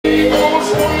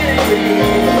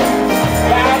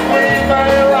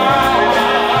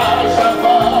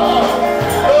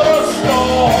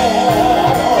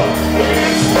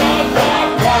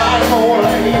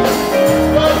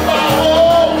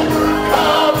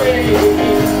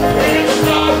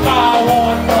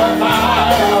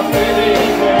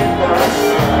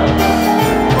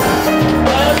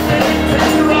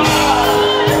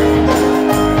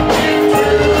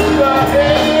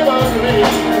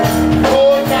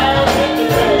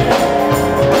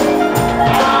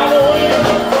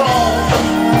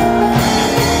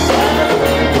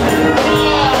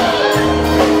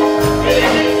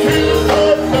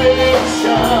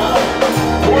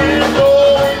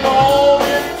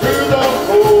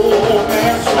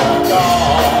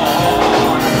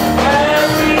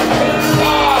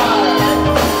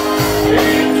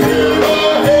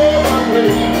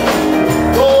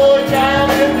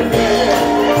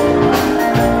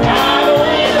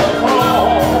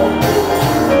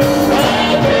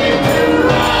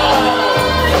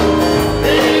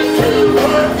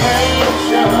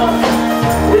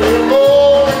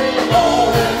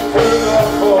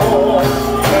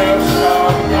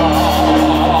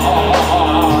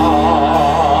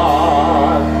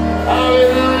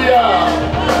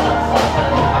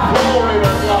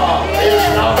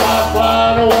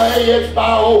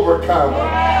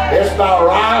It's by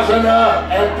rising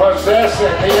up and possessing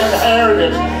the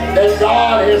inheritance that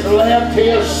God has left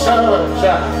His sons.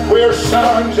 We're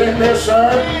sons in this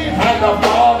earth, and the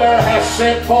Father has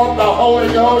sent forth the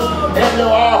Holy Ghost into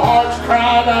our hearts,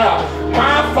 crying out,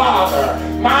 "My Father,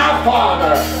 my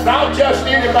Father," not just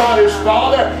anybody's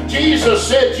Father. Jesus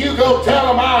said, "You go tell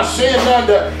them I sinned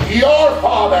unto your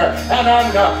Father and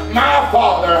unto my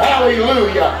Father."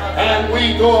 Hallelujah. And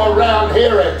we go around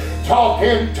here and talk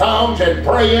in tongues and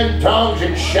pray in tongues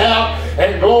and shout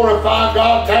and glorify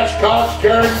God. That's God's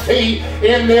guarantee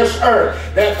in this earth,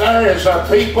 that there is a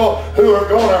people who are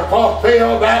going to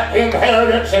fulfill that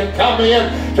inheritance and come in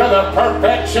to the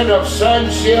perfection of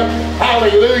sonship.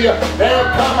 Hallelujah.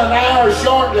 There'll come an hour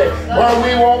shortly where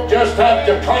we won't just have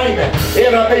to claim it.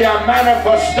 It'll be a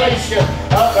manifestation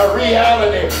of the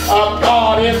reality of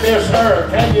God in this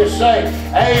earth. Can you say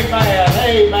amen?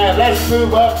 Amen. Let's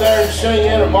move up there and sing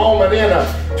in a moment, in a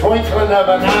twinkling of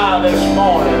an eye this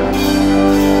morning.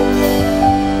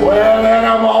 Well, in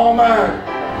a moment,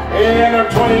 in a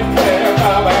twinkling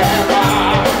of an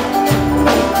eye,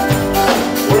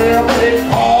 we'll be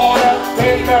caught up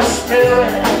in the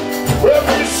Spirit. We'll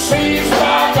be seized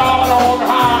by God on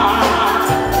high.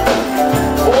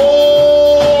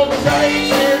 Oh,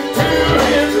 take into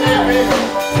His image.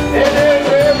 In His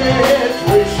image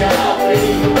we shall be.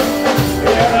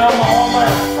 In a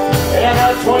moment, in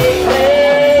a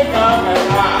twinkling of an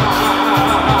eye,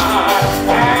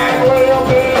 and we'll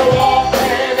be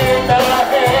walking in the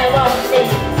heavenly.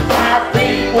 Our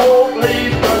feet won't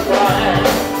leave the ground.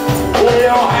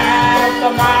 We'll have the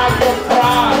mind of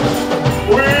Christ.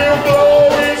 We'll blow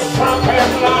His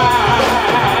trumpet loud.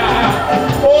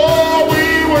 Oh, we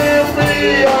will be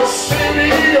a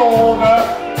city on the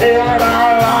hill, and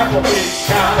our light will be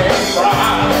shining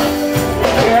bright.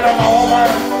 In a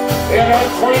moment, in a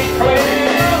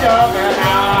twinkling of an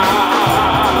eye.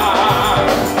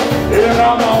 In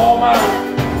a moment,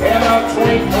 in a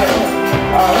twinkling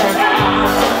of an eye.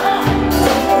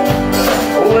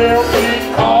 We'll be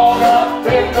caught up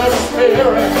in the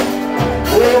Spirit.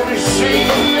 We'll be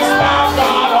seized by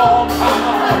God on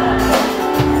high.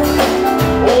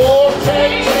 Oh,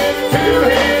 take into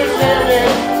His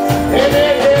image. In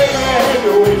His image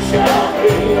we shall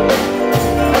be.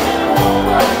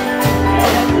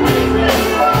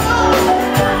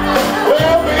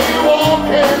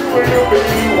 We'll be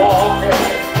walking.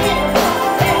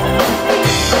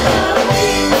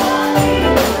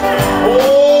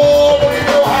 Oh,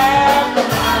 we'll have the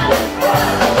mind of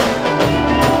Christ.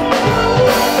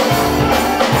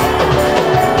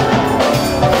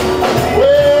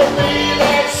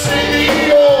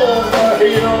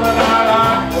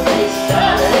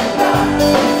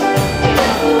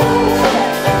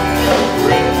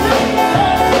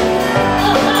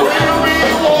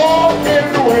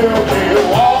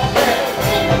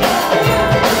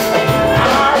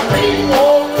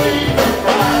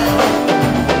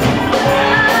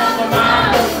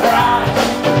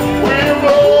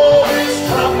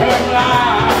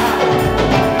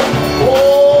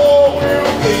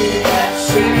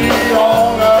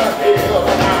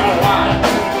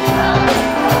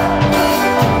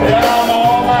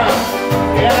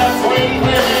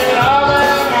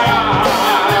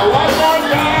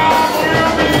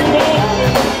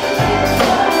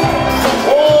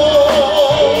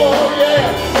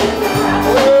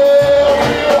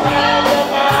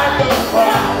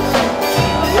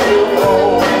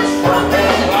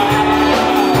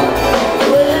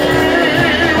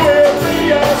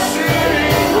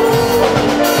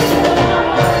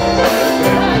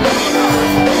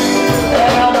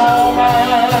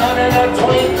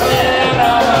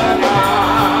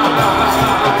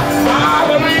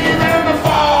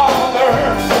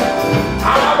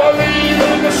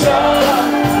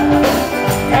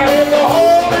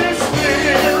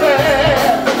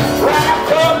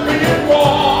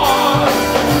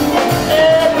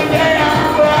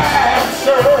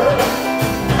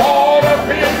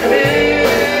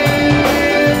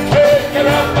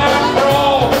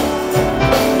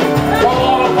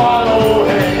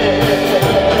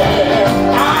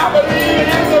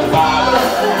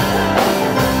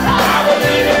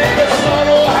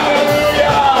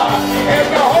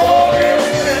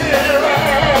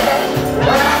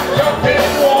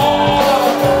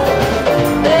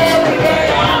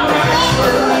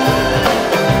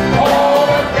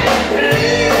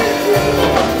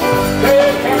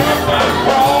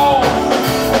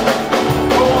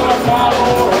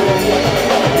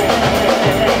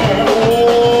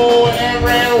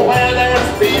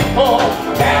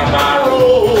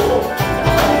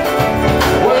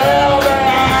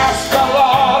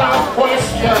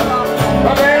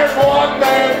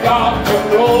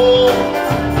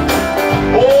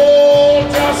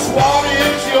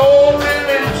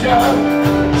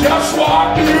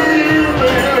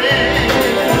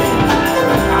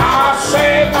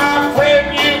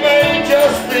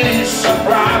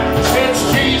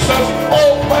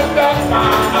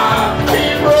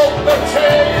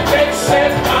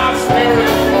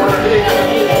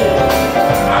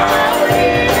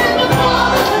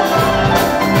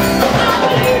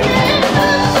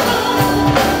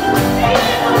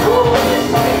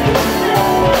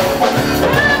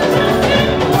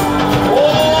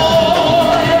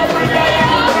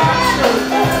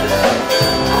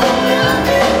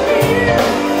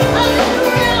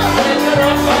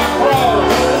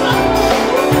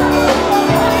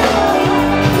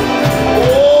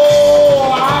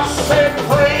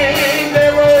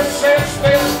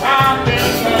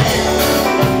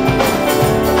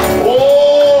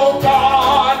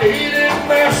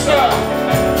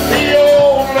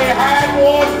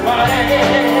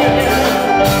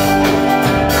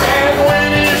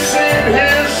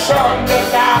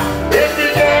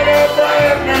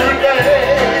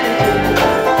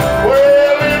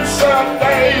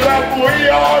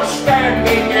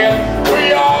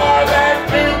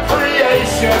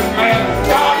 salvation, man.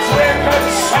 God's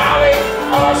reconciling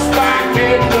us back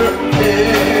into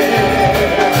Him.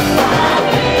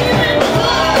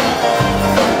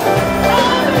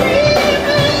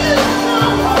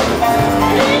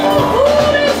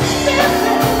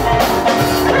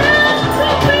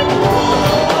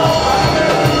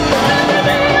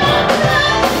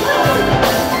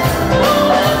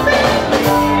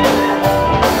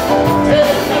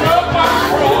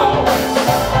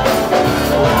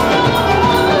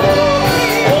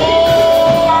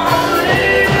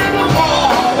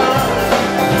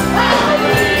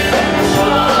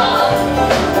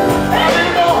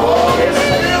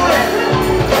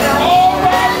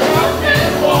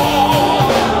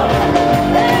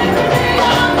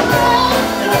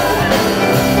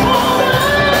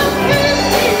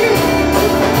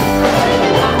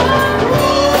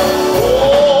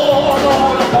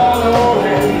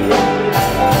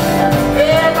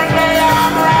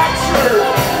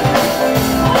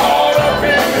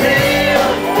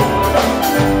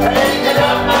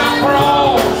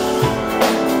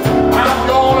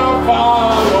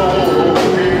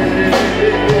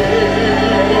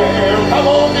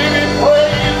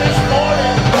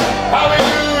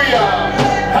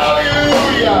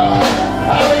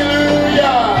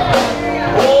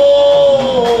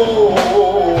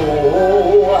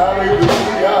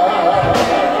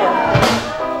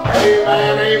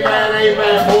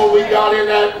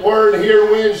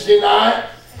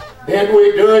 Then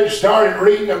we started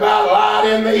reading about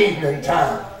light in the evening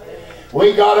time.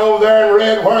 We got over there and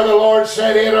read where the Lord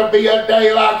said it'll be a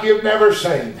day like you've never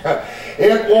seen.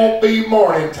 It won't be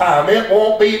morning time. It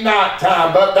won't be night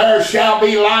time. But there shall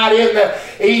be light in the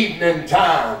evening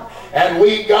time. And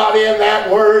we got in that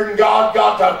word, and God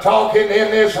got to talking in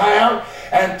this house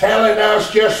and telling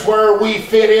us just where we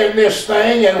fit in this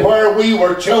thing and where we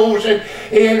were chosen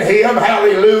in Him.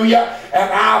 Hallelujah. And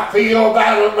I feel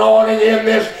that anointing in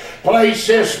this place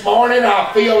this morning.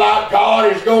 I feel like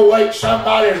God is going to wake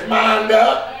somebody's mind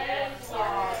up.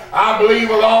 I believe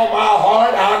with all my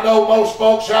heart. I know most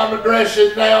folks I'm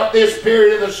addressing now at this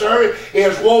period of the service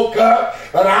is woke up.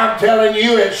 But I'm telling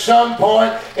you, at some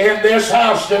point in this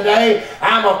house today,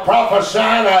 I'm a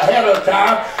prophesying ahead of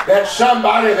time that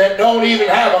somebody that don't even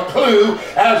have a clue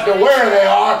as to where they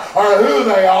are or who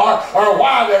they are or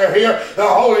why they're here, the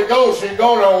Holy Ghost is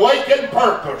going to awaken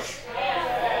purpose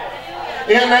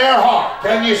in their heart.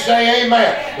 Can you say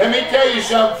amen? Let me tell you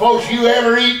something, folks. You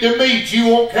ever eat the meat you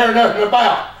won't care nothing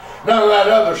about. None of that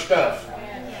other stuff.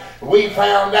 We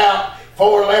found out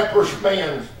 4 leprous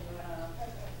men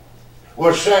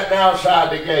were sitting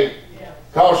outside the gate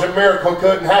because a miracle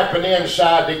couldn't happen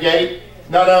inside the gate.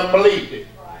 None of them believed it.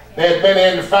 They had been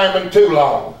in the famine too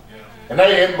long and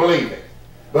they didn't believe it.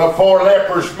 But 4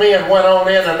 leprous men went on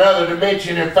in another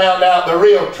dimension and found out the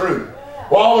real truth.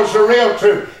 What was the real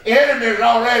truth? Enemy's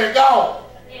already gone.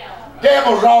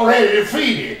 Devil's already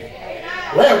defeated.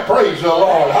 Well, praise the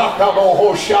Lord. There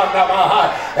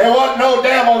wasn't no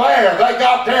devil there. They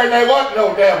got there and there wasn't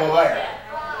no devil there.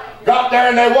 Got there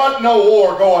and there wasn't no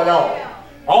war going on.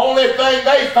 Only thing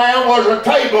they found was a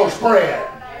table spread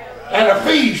and a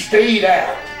feast to eat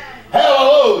at.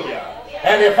 Hallelujah.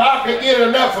 And if I could get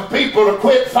enough of people to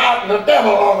quit fighting the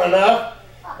devil long enough,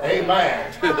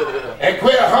 amen, and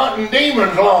quit hunting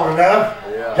demons long enough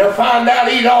to find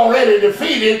out he's already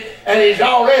defeated and he's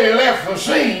already left the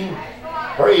scene,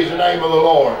 praise the name of the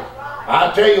Lord.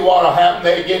 I tell you what will happen.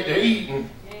 They get to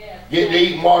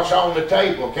eating what's on the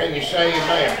table. Can you say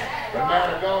amen? The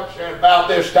man of God said about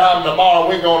this time tomorrow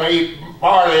we're going to eat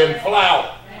barley and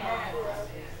flour.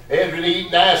 They're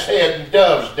eating ass head and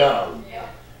dove's dung.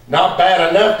 Not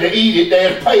bad enough to eat it,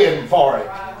 they're paying for it.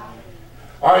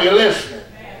 Are you listening?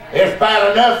 It's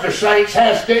bad enough the saints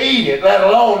has to eat it, let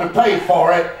alone to pay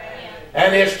for it.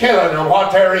 And it's killing them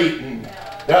what they're eating.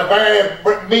 The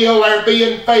very meal they're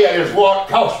being fed is what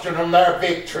costing them their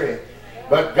victory.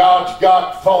 But God's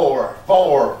got 4.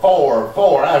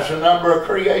 That's the number of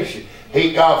creation.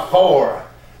 He got 4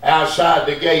 outside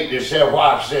the gate that said,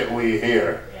 why sit we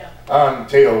here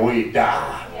until we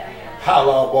die?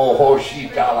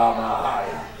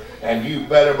 And you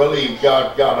better believe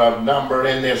God got a number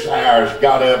in this hour.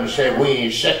 Got up and said, we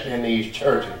ain't sitting in these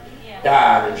churches,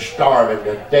 dying and starving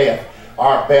to death.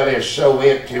 Our belly is so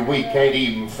empty we can't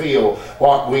even feel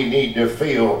what we need to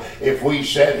feel. If we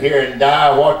sit here and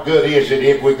die, what good is it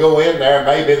if we go in there?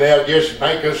 Maybe they'll just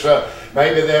make us a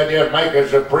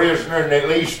prisoner and at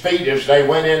least feed us. They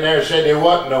went in there and said there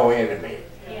wasn't no enemy.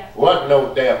 Wasn't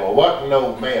no devil. Wasn't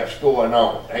no mess going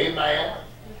on. Amen.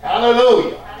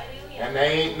 Hallelujah. And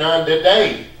there ain't none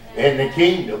today in the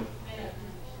kingdom.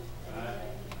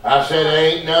 I said there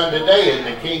ain't none today in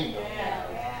the kingdom.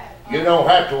 You don't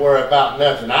have to worry about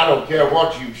nothing. I don't care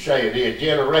what you say it is,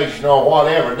 generational or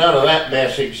whatever. None of that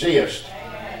mess exists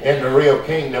in the real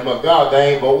kingdom of God.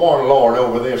 There ain't but one Lord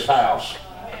over this house.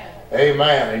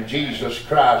 Amen. And Jesus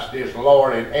Christ is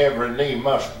Lord, and every knee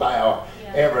must bow,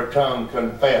 every tongue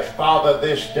confess. Father,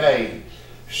 this day,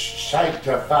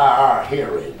 sanctify our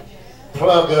hearing.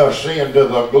 Plug us into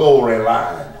the glory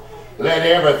line. Let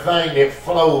everything that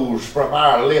flows from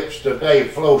our lips today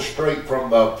flow straight from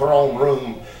the throne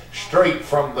room, straight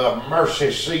from the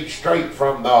mercy seat, straight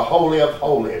from the Holy of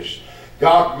Holies.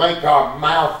 God, make our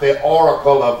mouth the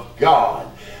oracle of God.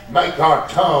 Make our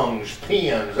tongues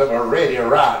pens of a ready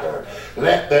writer.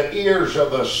 Let the ears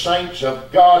of the saints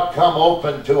of God come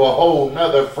open to a whole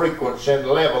nother frequency and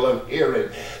level of hearing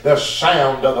the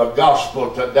sound of the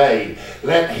gospel today.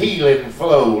 Let healing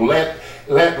flow.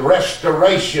 Let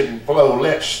restoration flow.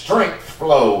 Let strength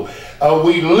flow.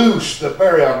 We loose the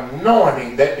very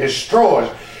anointing that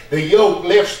destroys. The yoke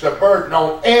lifts the burden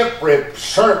on every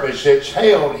service that's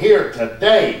held here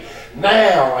today,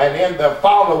 now and in the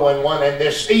following one, and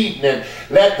this evening.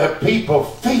 Let the people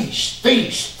feast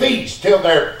till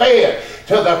they're fed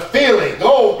to the filling.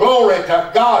 Oh, glory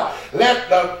to God. Let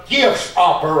the gifts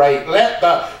operate. Let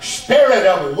the spirit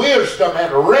of wisdom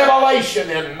and revelation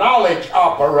and knowledge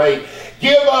operate.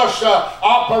 Give us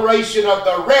operation of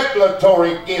the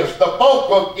revelatory gifts, the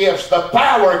vocal gifts, the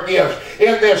power gifts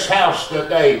in this house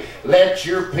today. Let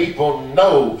your people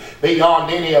know beyond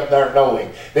any of their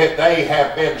knowing that they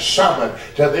have been summoned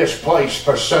to this place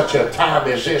for such a time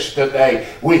as this today.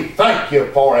 We thank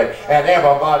you for it. And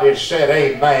everybody said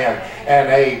amen and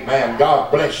amen.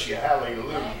 God bless you.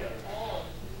 Hallelujah.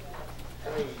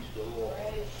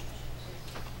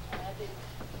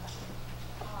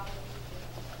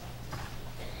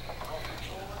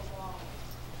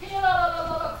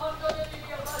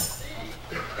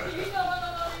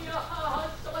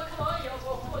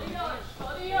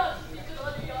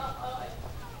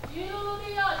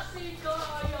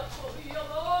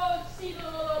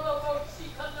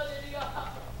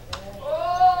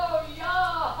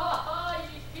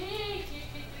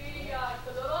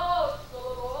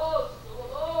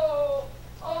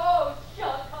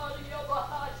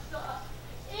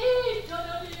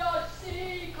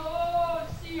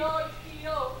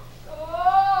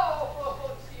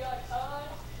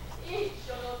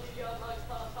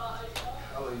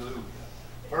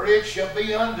 It shall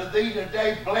be unto thee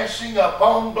today blessing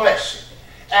upon blessing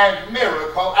and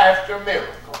miracle after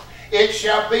miracle. It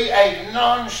shall be a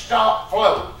non-stop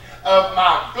flow of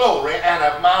my glory and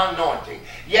of my anointing.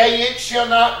 Yea, it shall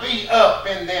not be up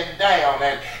and then down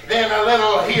and then a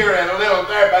little here and a little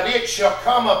there, but it shall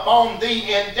come upon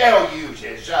thee in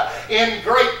deluges, in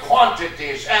great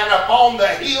quantities, and upon the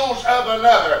heels of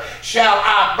another shall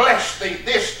I bless thee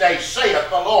this day, saith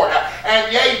the Lord.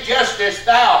 And yea, just as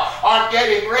thou art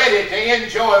getting ready to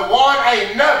enjoy one,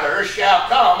 another shall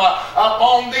come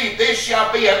upon thee. This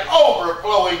shall be an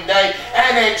overflowing day,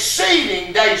 an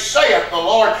exceeding day, saith the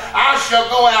Lord. I shall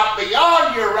go out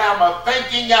beyond your realm of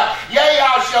thinking. Yea,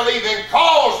 I shall even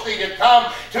cause thee to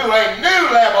come to a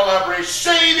new level of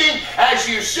receiving. As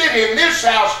you sit in this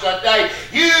house today,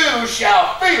 you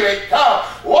shall feel it come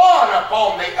one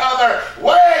upon the other,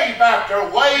 wave after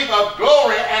wave of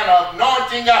glory and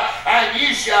anointing, and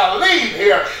you shall leave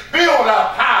here built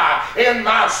up high in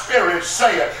my spirit,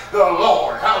 saith the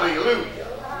Lord. Hallelujah.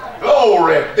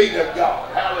 Glory be to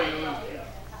God. Hallelujah.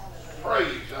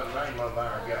 Praise the name of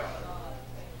our God.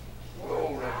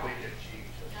 Glory be to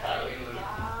Jesus. Hallelujah.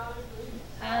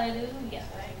 Hallelujah.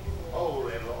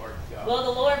 Holy Lord God. Well,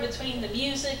 the Lord, between the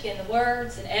music and the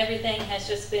words and everything, has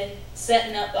just been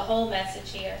setting up the whole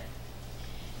message here.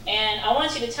 And I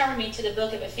want you to turn me to the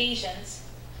book of Ephesians.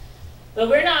 But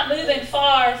we're not moving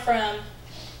far from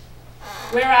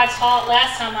where I taught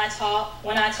last time I taught,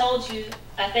 when I told you,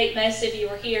 I think most of you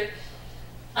were here,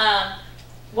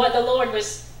 what the Lord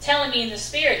was telling me in the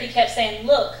Spirit. He kept saying,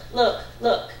 look, look,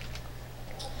 look.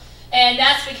 And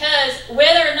that's because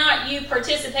whether or not you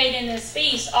participate in this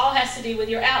feast all has to do with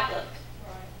your outlook.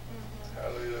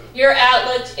 Your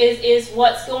outlook is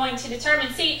what's going to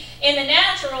determine. See, in the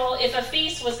natural, if a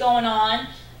feast was going on,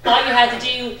 all you had to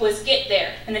do was get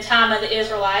there. In the time of the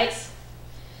Israelites,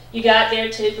 you got there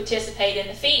to participate in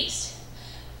the feast.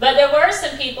 But there were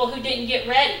some people who didn't get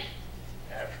ready.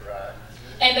 That's right.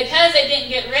 And because they didn't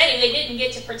get ready, they didn't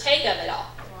get to partake of it all.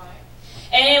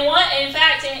 And in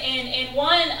fact, in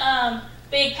one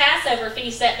big Passover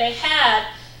feast that they had,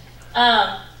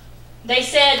 they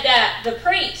said that the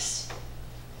priest,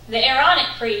 the Aaronic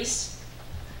priest,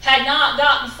 had not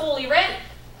gotten fully ready.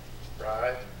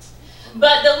 Right.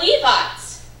 But the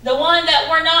Levites the one that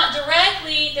were not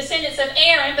directly descendants of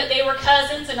Aaron, but they were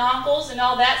cousins and uncles and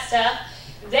all that stuff,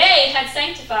 they had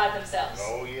sanctified themselves.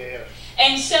 Oh, yes.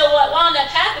 And so what wound up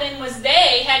happening was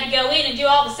they had to go in and do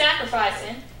all the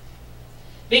sacrificing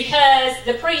because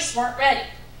the priests weren't ready.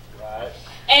 Right.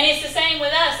 And it's the same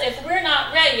with us. If we're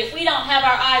not ready, if we don't have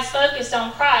our eyes focused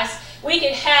on Christ, we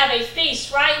could have a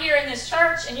feast right here in this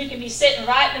church, and you can be sitting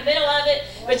right in the middle of it,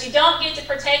 but you don't get to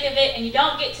partake of it, and you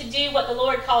don't get to do what the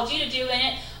Lord called you to do in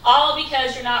it, all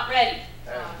because you're not ready.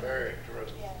 That's very true.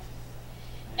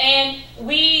 And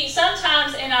we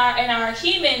sometimes in our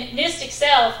humanistic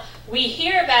self, we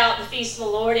hear about the feast of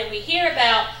the Lord, and we hear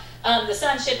about the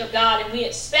sonship of God, and we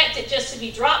expect it just to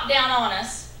be dropped down on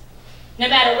us, no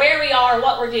matter where we are or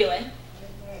what we're doing.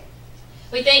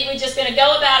 We think we're just going to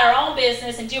go about our own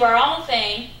business and do our own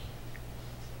thing,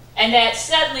 and that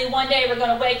suddenly one day we're going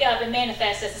to wake up and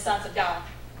manifest as the sons of God.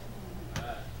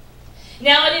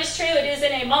 Now it is true, it is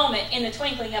in a moment, in the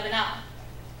twinkling of an eye.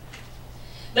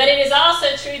 But it is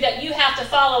also true that you have to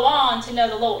follow on to know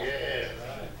the Lord.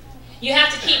 You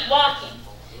have to keep walking.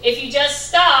 If you just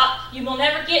stop, you will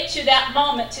never get to that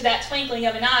moment, to that twinkling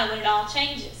of an eye when it all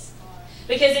changes.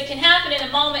 Because it can happen in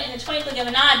a moment, in the twinkling of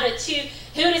an eye, but to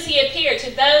who does he appear? To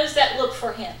those that look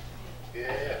for him.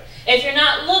 Yeah. If you're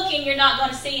not looking, you're not going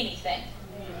to see anything.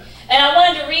 And I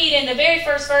wanted to read in the very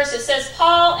first verse, it says,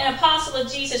 Paul, an apostle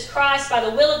of Jesus Christ by the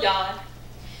will of God,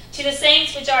 to the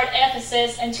saints which are at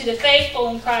Ephesus, and to the faithful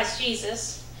in Christ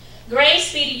Jesus,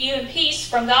 grace be to you and peace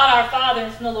from God our Father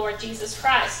and from the Lord Jesus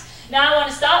Christ. Now I want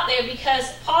to stop there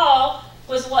because Paul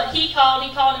was what he called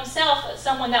himself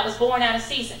someone that was born out of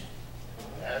season.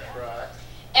 That's right.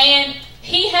 And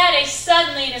he had a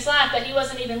suddenly in his life that he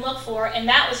wasn't even looked for, and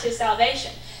that was his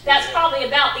salvation. That's probably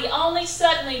about the only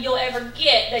suddenly you'll ever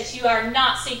get that you are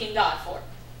not seeking God for.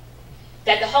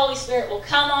 That the Holy Spirit will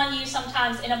come on you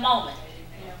sometimes in a moment.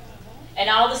 And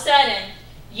all of a sudden,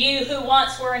 you who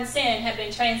once were in sin have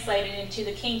been translated into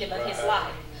the kingdom of his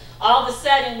life. All of a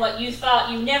sudden, what you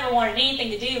thought you never wanted anything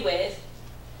to do with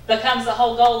becomes the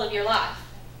whole goal of your life.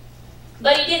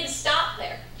 But he didn't stop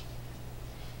there.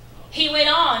 He went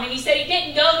on, and he said he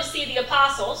didn't go to see the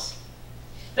apostles,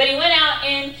 but he went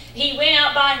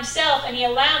out by himself, and he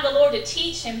allowed the Lord to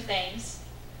teach him things,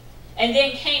 and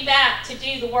then came back to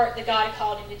do the work that God had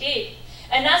called him to do.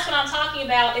 And that's what I'm talking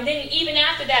about. And then even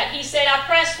after that, he said, I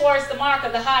press towards the mark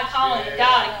of the high calling of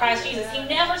God in Christ Jesus. He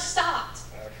never stopped.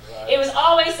 It was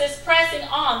always this pressing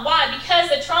on. Why? Because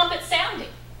the trumpet's sounding.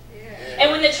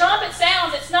 And when the trumpet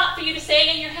sounds, it's not for you to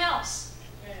stay in your house.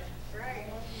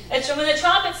 It's when the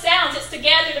trumpet sounds, it's to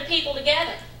gather the people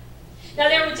together. Now,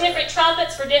 there were different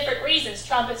trumpets for different reasons.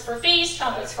 Trumpets for feast,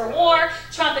 trumpets for war,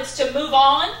 trumpets to move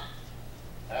on.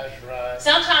 That's right.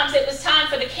 Sometimes it was time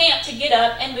for the camp to get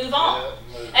up and move on.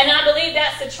 And I believe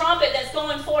that's the trumpet that's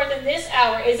going forth in this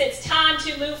hour, is it's time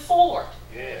to move forward.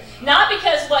 Yeah. Not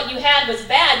because what you had was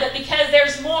bad, but because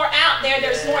there's more out there,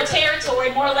 there's more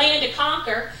territory, more land to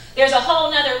conquer. There's a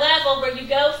whole nother level where you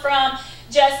go from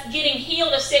just getting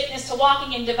healed of sickness to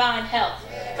walking in divine health.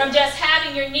 From just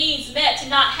having your needs met to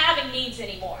not having needs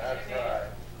anymore. That's right.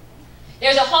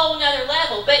 There's a whole nother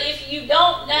level. But if you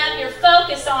don't have your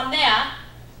focus on that,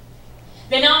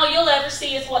 then all you'll ever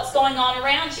see is what's going on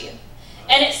around you.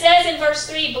 And it says in verse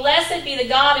 3, Blessed be the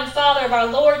God and Father of our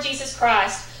Lord Jesus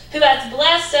Christ, who has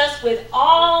blessed us with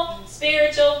all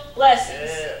spiritual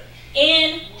blessings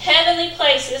in heavenly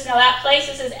places. Now that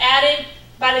places is added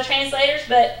by the translators,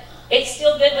 but it's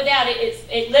still good without it.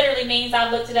 It literally means,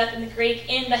 I've looked it up in the Greek,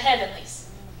 in the heavenlies.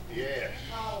 Yes.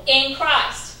 In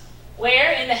Christ.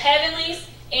 Where? In the heavenlies,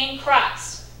 in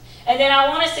Christ. And then I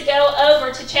want us to go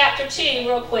over to chapter 2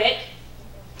 real quick.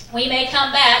 We may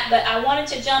come back, but I wanted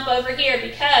to jump over here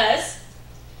because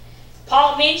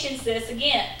Paul mentions this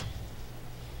again.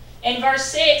 In verse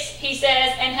 6, he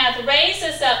says, And hath raised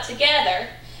us up together,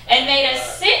 and made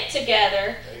us sit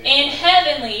together in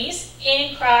heavenlies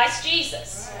in Christ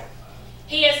Jesus.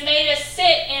 He has made us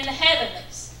sit in the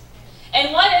heavenlies.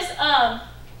 And what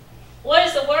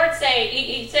does the word say?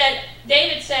 He said,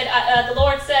 David said, the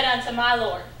Lord said unto my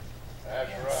Lord,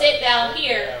 That's right. Sit thou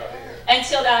here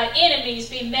until thy enemies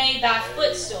be made thy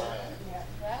footstool.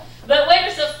 But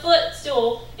where's the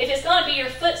footstool? If it's going to be your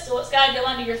footstool, it's got to go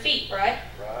under your feet, right?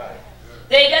 Right.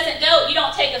 It doesn't go, you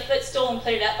don't take a footstool and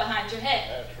put it up behind your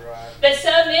head. That's right. But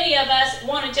so many of us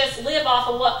want to just live off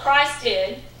of what Christ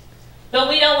did, but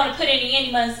we don't want to put any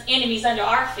enemies under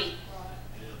our feet.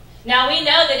 Now we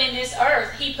know that in this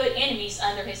earth, he put enemies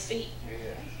under his feet.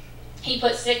 Yes. He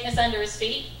put sickness under his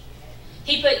feet.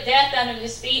 He put death under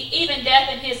his feet. Even death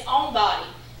in his own body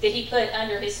did he put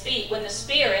under his feet when the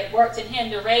Spirit worked in him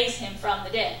to raise him from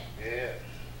the dead. Yes.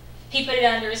 He put it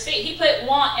under his feet. He put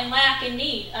want and lack and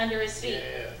need under his feet.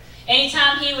 Yeah.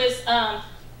 Anytime he was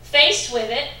faced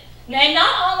with it, and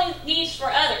not only needs for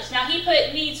others. Now, he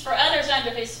put needs for others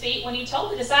under his feet. When he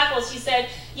told the disciples, he said,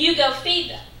 you go feed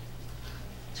them.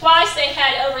 Twice they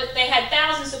had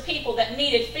thousands of people that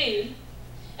needed food,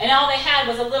 and all they had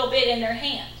was a little bit in their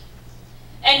hand.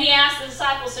 And he asked the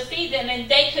disciples to feed them, and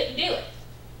they couldn't do it.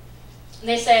 And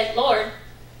they said, Lord,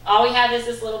 all we have is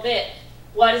this little bit.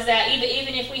 What is that?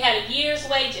 Even if we had a year's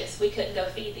wages, we couldn't go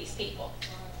feed these people.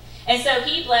 And so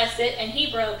he blessed it, and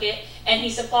he broke it, and he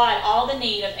supplied all the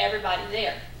need of everybody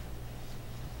there.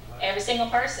 Every single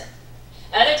person.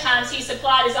 Other times he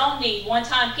supplied his own need. One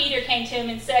time Peter came to him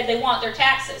and said, they want their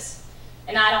taxes,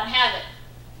 and I don't have it.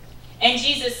 And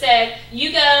Jesus said,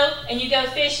 you go and you go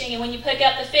fishing, and when you pick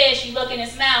up the fish, you look in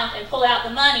his mouth and pull out the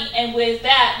money, and with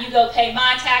that, you go pay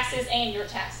my taxes and your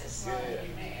taxes. Yeah.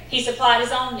 He supplied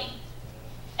his own need.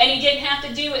 And he didn't have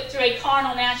to do it through a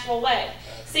carnal, natural way.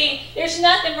 See, there's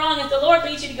nothing wrong if the Lord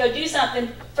leads you to go do something.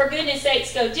 For goodness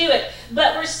sakes, go do it.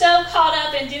 But we're so caught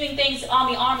up in doing things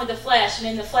on the arm of the flesh and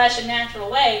in the flesh and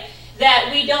natural way that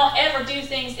we don't ever do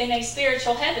things in a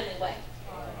spiritual, heavenly way.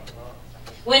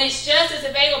 When it's just as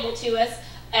available to us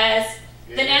as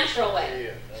the natural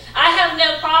way. I have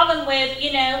no problem with,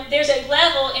 there's a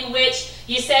level in which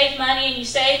you save money and you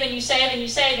save and you save and you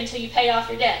save until you pay off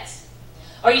your debts.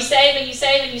 Or you save and you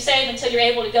save and you save until you're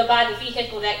able to go buy the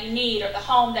vehicle that you need or the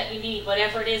home that you need,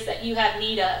 whatever it is that you have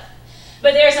need of.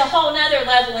 But there's a whole other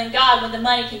level in God when the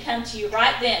money can come to you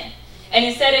right then. And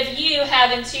instead of you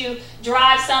having to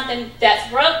drive something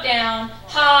that's broke down,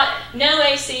 hot, no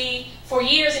AC, for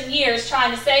years and years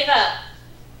trying to save up,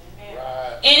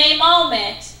 Right. in a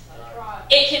moment,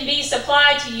 it can be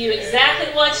supplied to you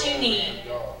exactly what you need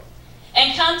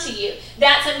and come to you.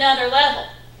 That's another level.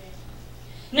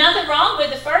 Nothing wrong with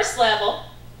the first level,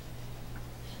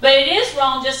 but it is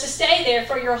wrong just to stay there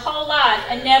for your whole life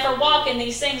and never walk in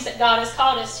these things that God has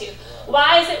called us to.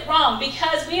 Why is it wrong?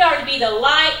 Because we are to be the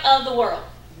light of the world.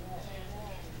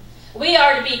 We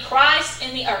are to be Christ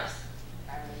in the earth.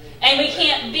 And we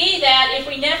can't be that if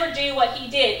we never do what he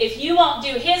did. If you won't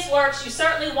do his works, you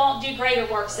certainly won't do greater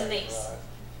works than these.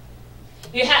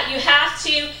 You have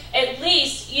to at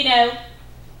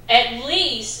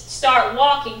least start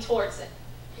walking towards it.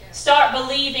 Start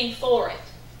believing for it.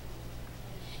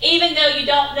 Even though you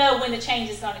don't know when the change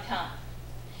is going to come.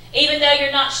 Even though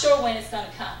you're not sure when it's going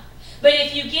to come. But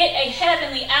if you get a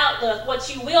heavenly outlook,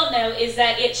 what you will know is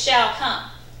that it shall come.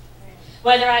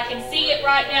 Whether I can see it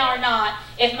right now or not,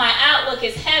 if my outlook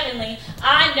is heavenly,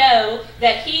 I know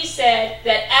that he said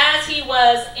that as he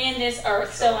was in this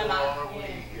earth, so am I.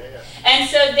 And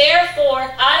so therefore,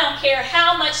 I don't care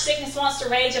how much sickness wants to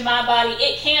rage in my body,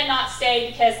 it cannot stay,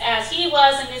 because as he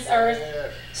was in this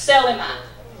earth, so am I.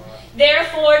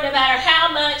 Therefore, no matter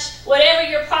how much, whatever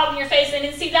your problem you're facing,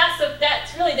 and see,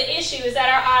 that's really the issue, is that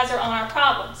our eyes are on our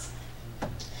problems.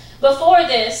 Before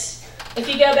this, if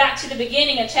you go back to the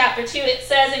beginning of chapter 2, it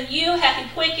says, and you hath he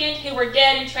quickened who were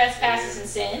dead in trespasses and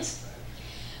sins,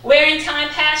 where in time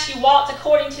past you walked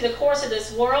according to the course of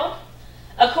this world,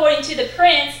 according to the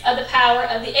prince of the power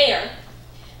of the air,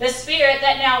 the spirit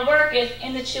that now worketh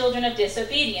in the children of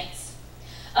disobedience,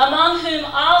 among whom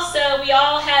also we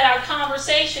all had our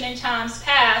conversation in times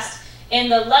past in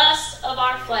the lust of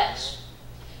our flesh.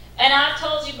 And I've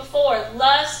told you before,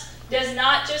 lust does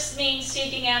not just mean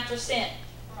seeking after sin.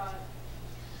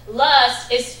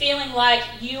 Lust is feeling like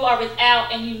you are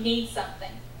without and you need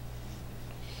something.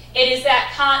 It is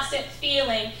that constant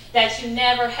feeling that you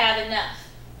never have enough.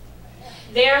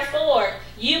 Therefore,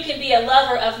 you can be a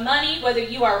lover of money whether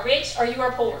you are rich or you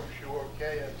are poor. Sure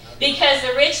can. Because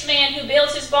the rich man who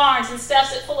builds his barns and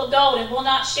stuffs it full of gold and will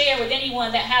not share with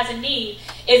anyone that has a need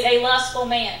is a lustful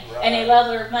man and a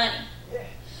lover of money.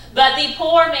 But the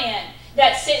poor man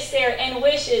that sits there and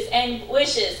wishes and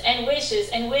wishes and wishes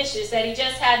and wishes that he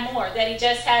just had more, that he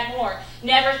just had more,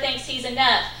 never thinks he's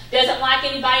enough, doesn't like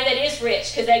anybody that is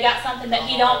rich because they got something that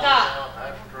he don't got,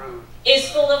 That's true. is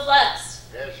full of lust.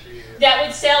 Yes, she is. That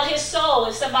would sell his soul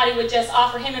if somebody would just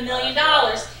offer him $1 million,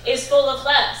 is full of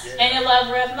lust and a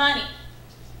lover of money.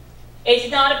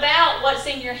 It's not about what's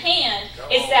in your hand.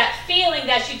 It's that feeling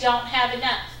that you don't have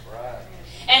enough. Right.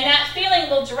 And that feeling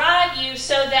will drive you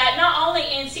so that not only,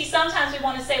 and see, sometimes we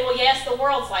want to say, well, yes, the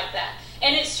world's like that.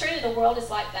 And it's true, the world is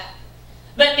like that.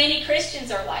 But many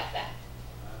Christians are like that.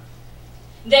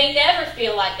 They never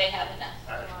feel like they have enough.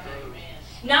 That's true.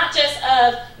 Not just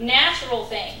of natural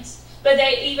things, but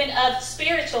even of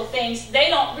spiritual things. They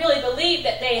don't really believe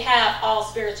that they have all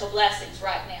spiritual blessings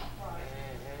right now.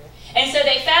 And so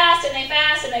they fast and they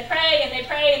fast and they pray and they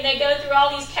pray and they go through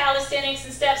all these calisthenics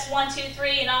and steps 1, 2,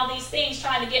 3 and all these things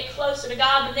trying to get closer to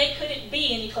God, but they couldn't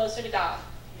be any closer to God.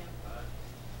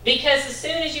 Because as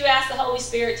soon as you ask the Holy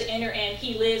Spirit to enter in,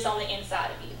 He lives on the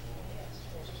inside of you.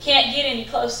 Can't get any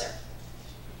closer.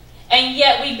 And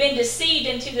yet we've been deceived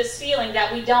into this feeling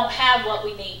that we don't have what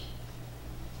we need.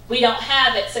 We don't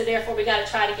have it, so therefore we got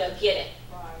to try to go get it.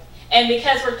 And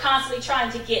because we're constantly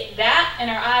trying to get that, and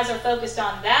our eyes are focused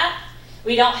on that,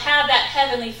 we don't have that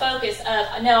heavenly focus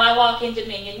of, no, I walk in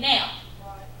dominion now.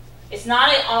 It's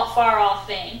not a far off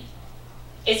thing.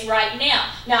 It's right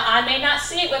now. Now, I may not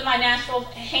see it with my natural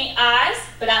eyes,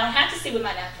 but I don't have to see it with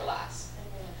my natural eyes.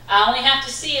 I only have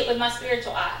to see it with my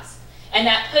spiritual eyes. And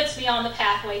that puts me on the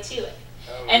pathway to it.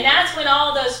 And that's when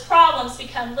all those problems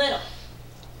become little.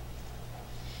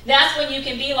 That's when you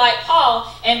can be like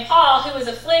Paul, and Paul, who was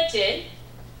afflicted,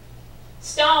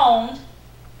 stoned,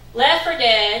 left for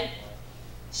dead,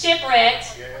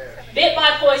 shipwrecked, bit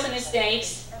by poisonous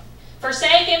snakes,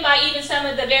 forsaken by even some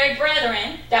of the very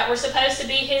brethren that were supposed to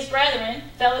be his brethren,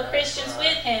 fellow Christians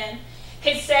with him,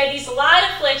 could say these light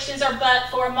afflictions are but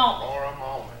for a moment.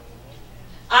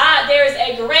 There is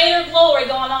a greater glory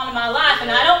going on in my life,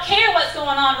 and I don't care what's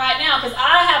going on right now because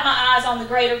I have my eyes on the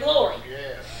greater glory.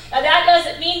 Now, that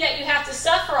doesn't mean that you have to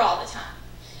suffer all the time.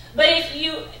 But if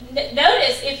you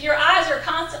notice, if your eyes are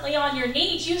constantly on your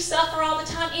needs, you suffer all the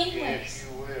time anyways. Yes,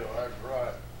 you will. That's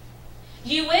right.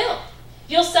 You will.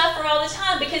 You'll suffer all the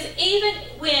time because even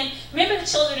when, remember the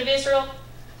children of Israel,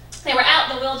 they were out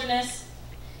in the wilderness.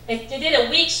 They did a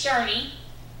week's journey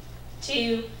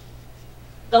to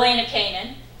the land of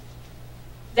Canaan.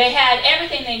 They had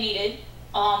everything they needed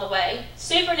on the way,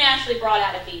 supernaturally brought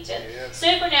out of Egypt,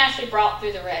 supernaturally brought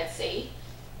through the Red Sea,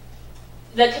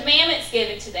 the commandments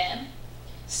given to them,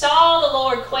 saw the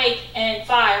Lord quake and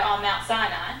fire on Mount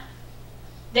Sinai.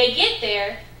 They get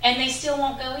there and they still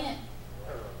won't go in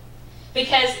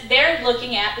because they're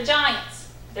looking at the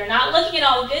giants. They're not looking at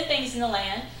all the good things in the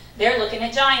land. They're looking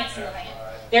at giants in the land.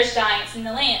 There's giants in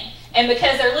the land. And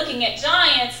because they're looking at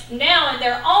giants, now in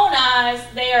their own eyes,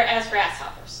 they are as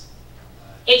grasshoppers.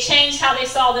 It changed how they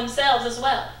saw themselves as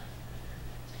well.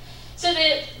 So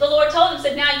the Lord told them,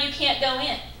 said, now you can't go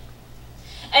in.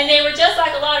 And they were just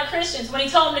like a lot of Christians. When He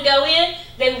told them to go in,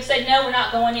 they said, no, we're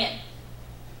not going in.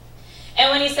 And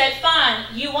when He said, fine,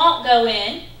 you won't go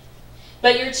in,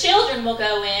 but your children will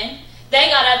go in, they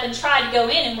got up and tried to go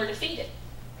in and were defeated.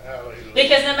 Hallelujah.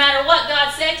 Because no matter what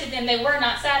God said to them, they were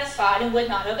not satisfied and would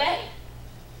not obey.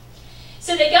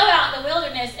 So they go out in the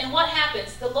wilderness, and what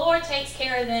happens? The Lord takes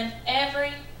care of them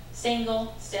every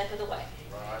single step of the way.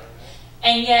 Right.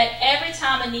 And yet, every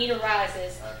time a need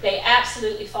arises, they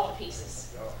absolutely fall to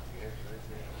pieces.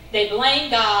 They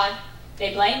blame God,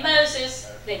 they blame Moses,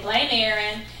 they blame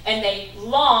Aaron, and they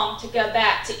long to go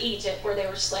back to Egypt where they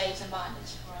were slaves in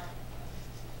bondage.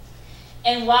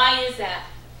 And why is that?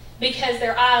 Because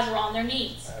their eyes were on their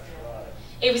needs.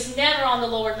 It was never on the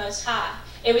Lord Most High.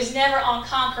 It was never on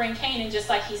conquering Canaan just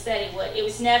like He said He would. It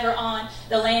was never on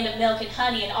the land of milk and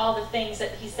honey and all the things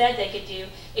that He said they could do.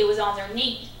 It was on their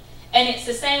need. And it's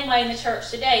the same way in the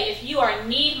church today. If you are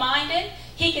need-minded,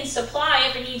 He can supply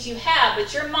every need you have,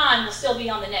 but your mind will still be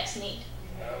on the next need.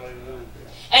 Hallelujah.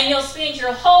 And you'll spend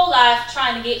your whole life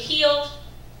trying to get healed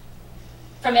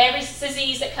from every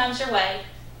disease that comes your way,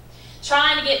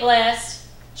 trying to get blessed,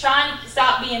 trying to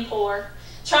stop being poor,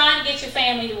 trying to get your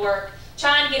family to work,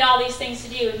 trying to get all these things to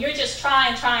do, and you're just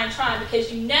trying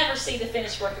because you never see the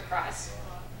finished work of Christ.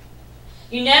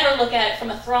 You never look at it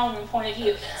from a throne room point of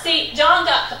view. See, John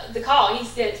got the call. He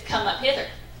said, come up hither.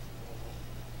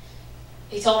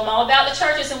 He told them all about the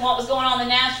churches and what was going on in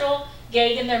the natural,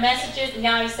 gave them their messages, and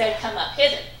now he said, come up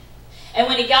hither. And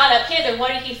when he got up hither, what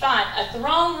did he find? A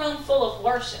throne room full of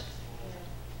worship.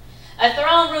 A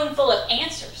throne room full of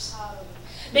answers.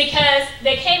 Because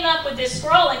they came up with this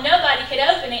scroll and nobody could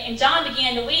open it, and John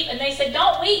began to weep, and they said,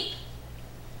 don't weep.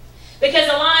 Because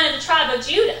the Lion of the tribe of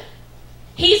Judah,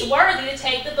 He's worthy to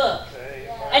take the book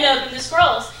and open the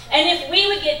scrolls. And if we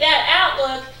would get that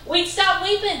outlook, we'd stop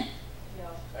weeping.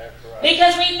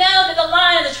 Because we know that the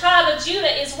Lion of the tribe of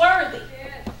Judah is worthy.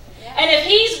 And if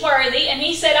He's worthy, and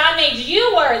He said, I made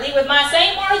you worthy with my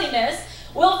same worthiness,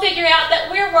 we'll figure out that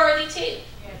we're worthy too.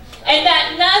 And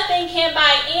that nothing can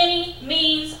by any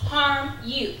means harm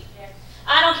you.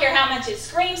 I don't care how much it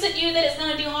screams at you that it's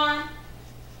going to do harm.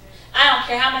 I don't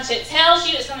care how much it tells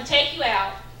you it's going to take you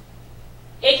out.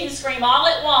 It can scream all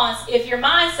at once. If your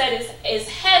mindset is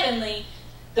heavenly,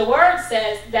 the Word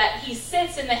says that He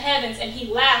sits in the heavens and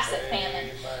He laughs at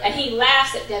famine. And He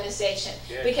laughs at devastation.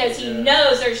 Because He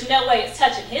knows there's no way it's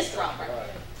touching His throne room.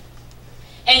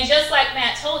 And just like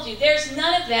Matt told you, there's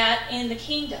none of that in the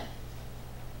kingdom.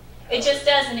 It just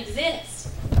doesn't exist.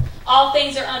 All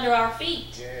things are under our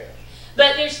feet. Yes.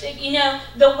 But there's, you know,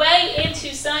 the way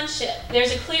into sonship,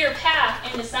 there's a clear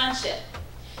path into sonship.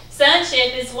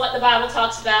 Sonship is what the Bible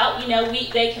talks about. You know,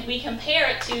 we compare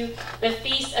it to the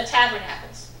Feast of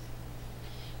Tabernacles,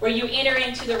 where you enter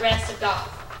into the rest of God.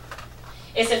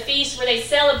 It's a feast where they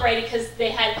celebrated because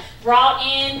they had brought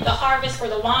in the harvest for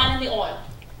the wine and the oil.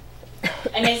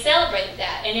 And they celebrated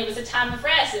that. And it was a time of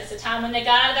rest. It's a time when they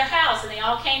got out of their house and they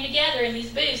all came together in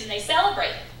these booths and they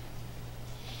celebrated.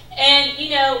 And, you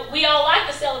know, we all like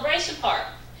the celebration part.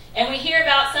 And we hear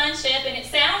about sonship and it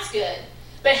sounds good.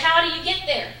 But how do you get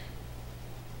there?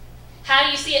 How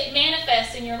do you see it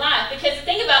manifest in your life? Because the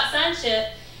thing about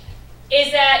sonship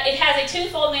is that it has a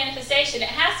twofold manifestation. It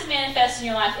has to manifest in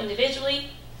your life individually,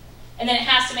 and then it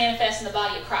has to manifest in the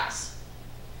body of Christ.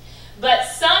 But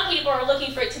some people are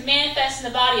looking for it to manifest in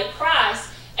the body of Christ,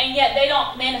 and yet they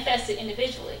don't manifest it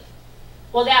individually.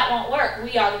 Well, that won't work.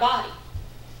 We are the body.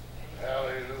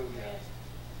 Hallelujah.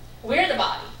 We're the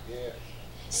body. Yes.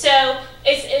 So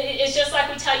it's just like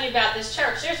we tell you about this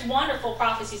church. There's wonderful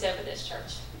prophecies over this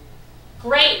church.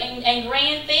 Great and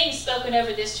grand things spoken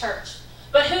over this church.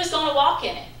 But who's going to walk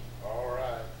in it? All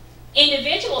right.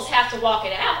 Individuals have to walk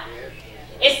it out. Yes.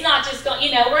 It's not just going,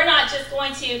 you know, we're not just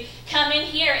going to come in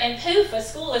here and poof, a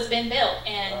school has been built.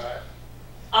 And Right.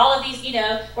 all of these, you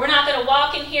know, we're not going to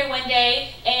walk in here one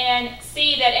day and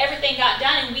see that everything got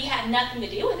done and we had nothing to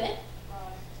do with it.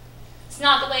 It's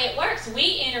not the way it works.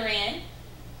 We enter in,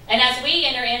 and as we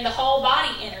enter in, the whole body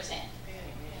enters in.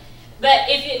 But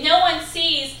if no one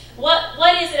sees,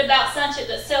 what is it about sonship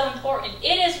that's so important?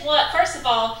 It is what, first of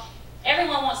all,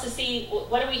 everyone wants to see,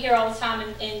 what do we hear all the time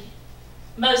in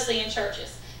mostly in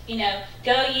churches? You know,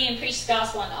 go ye and preach the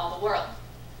gospel unto all the world.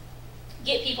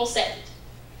 Get people saved.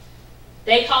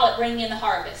 They call it bringing in the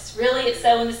harvest. Really, it's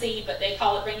sowing the seed, but they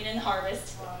call it bringing in the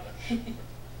harvest.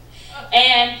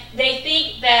 And they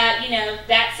think that, you know,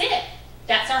 that's it.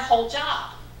 That's our whole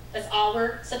job. That's all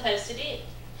we're supposed to do.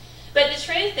 But the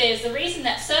truth is, the reason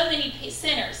that so many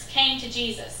sinners came to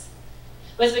Jesus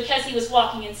was because he was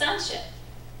walking in sonship.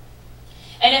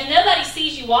 And if nobody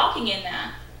sees you walking in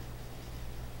that,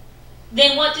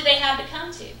 then what do they have to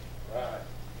come to? Right.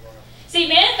 See,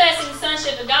 manifesting the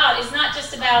sonship of God is not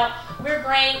just about we're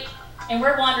great and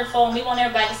we're wonderful and we want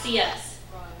everybody to see us.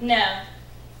 No.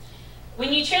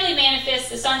 When you truly manifest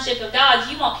the sonship of God,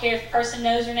 you won't care if a person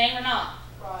knows your name or not.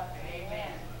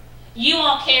 Amen. You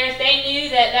won't care if they knew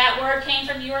that that word came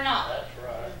from you or not. That's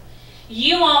right.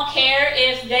 You won't care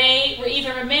if they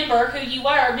even remember who you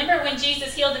were. Remember when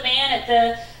Jesus healed the man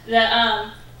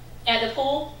at the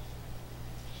pool?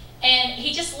 And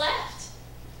he just left.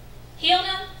 Healed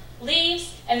him,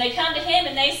 leaves, and they come to him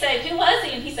and they say, who was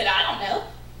he? And he said, I don't know.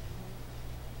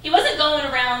 He wasn't going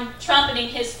around trumpeting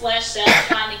his flesh self,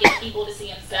 trying to get people to see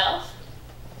himself.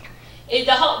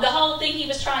 The whole thing he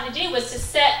was trying to do was to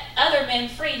set other men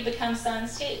free to become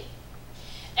sons too.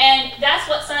 And that's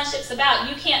what sonship's about.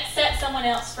 You can't set someone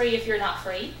else free if you're not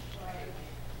free.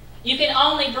 You can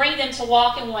only bring them to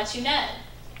walk in what you know.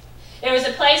 There was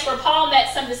a place where Paul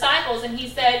met some disciples and he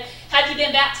said, have you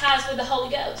been baptized with the Holy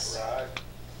Ghost? Right.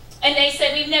 And they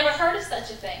said, we've never heard of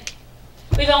such a thing.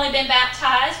 We've only been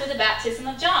baptized with the baptism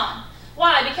of John.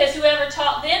 Why? Because whoever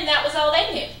taught them, that was all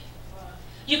they knew.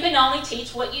 You can only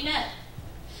teach what you know.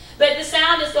 But the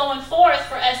sound is going forth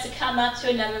for us to come up to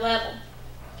another level.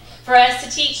 For us to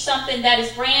teach something that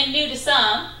is brand new to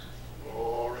some.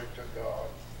 Glory to God.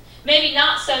 Maybe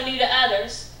not so new to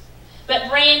others, but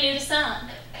brand new to some.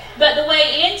 But the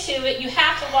way into it, you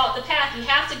have to walk the path. You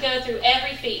have to go through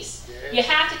every feast. Yes. You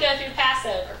have to go through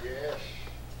Passover. Yes.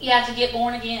 You have to get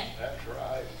born again. That's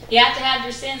right. You have to have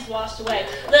your sins washed away.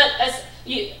 Yes.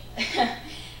 Look,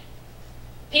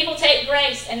 people take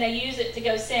grace and they use it to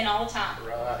go sin all the time.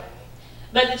 Right.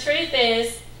 But the truth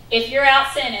is, if you're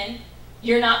out sinning,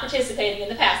 you're not participating in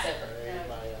the Passover.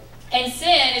 Amen. And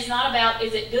sin is not about,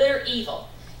 is it good or evil?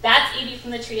 That's eating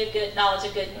from the tree of good, knowledge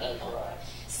of good and That's evil. right.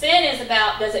 Sin is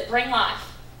about, does it bring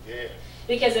life? Yes.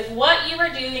 Because if what you are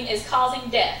doing is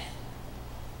causing death,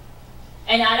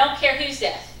 and I don't care whose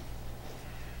death,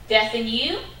 death in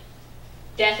you,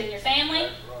 death in your family,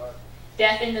 That's right.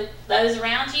 death in those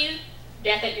around you,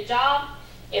 death at your job,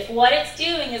 if what it's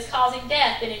doing is causing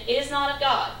death, then it is not of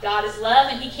God. God is love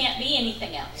and he can't be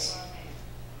anything else.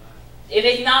 If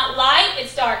it's not light,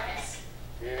 it's darkness.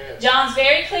 Yes. John's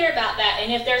very clear about that.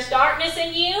 And if there's darkness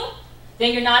in you,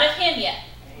 then you're not of him yet.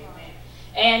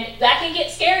 And that can get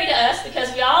scary to us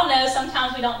because we all know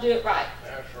sometimes we don't do it right.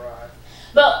 That's right.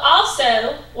 But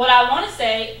also, what I want to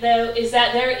say, though, is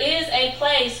that there is a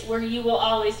place where you will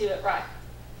always do it right.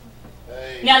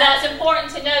 Hey. Now, that's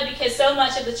important to know because so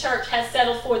much of the church has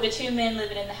settled for the 2 men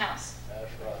living in the house.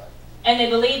 That's right. And they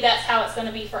believe that's how it's going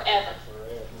to be forever.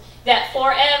 Forever. That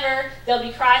forever there'll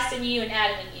be Christ in you and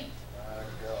Adam in you. My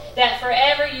God. That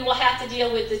forever you will have to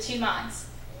deal with the 2 minds.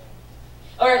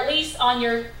 Or at least on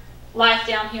your life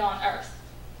down here on earth.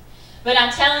 But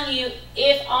I'm telling you,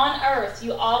 if on earth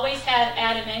you always have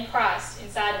Adam and Christ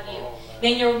inside of you,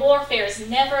 then your warfare is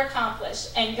never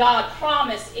accomplished. And God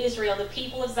promised Israel, the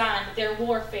people of Zion, that their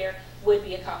warfare would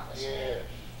be accomplished. Yes.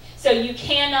 So you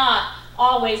cannot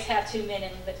always have 2 men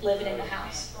living in the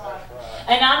house. That's right.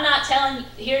 And I'm not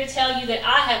here to tell you that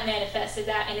I have manifested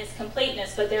that in its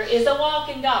completeness, but there is a walk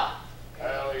in God.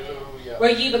 Hallelujah.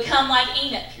 Where you become like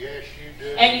Enoch. Yes, you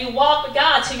do. And you walk with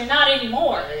God till you're not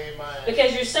anymore. Amen.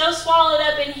 Because you're so swallowed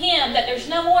up in Him that there's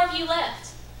no more of you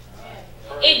left.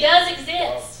 Praise It does God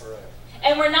exist. forever.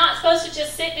 And we're not supposed to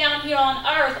just sit down here on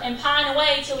earth and pine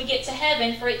away till we get to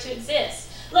heaven for it to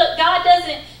exist. Look, God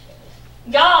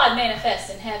manifests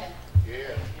in heaven.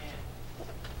 Yes.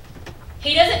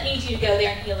 He doesn't need you to go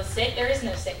there and heal the sick. There is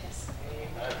no sickness.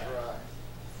 That's right.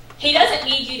 He doesn't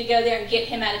need you to go there and get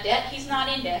him out of debt. He's not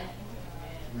in debt.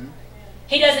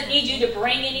 He doesn't need you to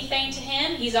bring anything to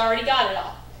him. He's already got it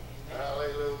all.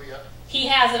 Hallelujah. He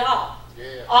has it all.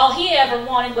 Yeah. All he ever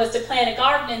wanted was to plant a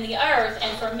garden in the earth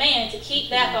and for man to keep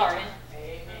that garden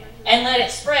and let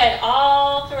it spread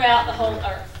all throughout the whole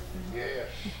earth. Yes.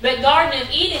 But Garden of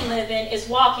Eden living is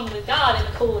walking with God in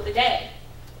the cool of the day.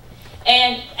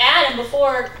 And Adam,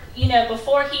 before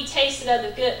he tasted of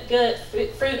the good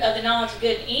fruit of the knowledge of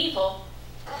good and evil,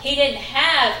 he didn't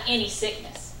have any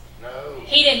sickness. No.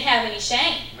 He didn't have any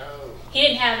shame. No. He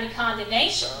didn't have any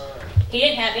condemnation. None. He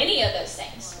didn't have any of those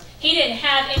things. He didn't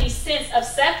have any sense of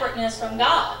separateness from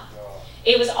God.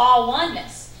 It was all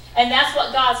oneness. And that's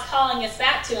what God's calling us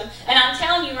back to Him. And I'm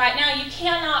telling you right now, you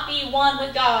cannot be one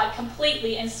with God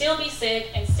completely and still be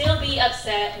sick and still be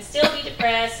upset and still be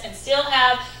depressed and still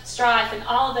have strife and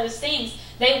all of those things.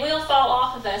 They will fall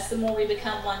off of us the more we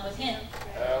become one with Him.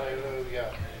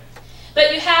 Hallelujah.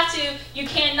 But you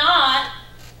cannot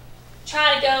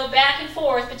try to go back and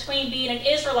forth between being an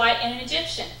Israelite and an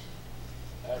Egyptian.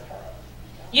 That's right.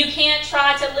 You can't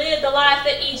try to live the life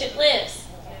that Egypt lives.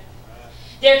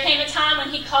 There came a time when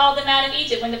He called them out of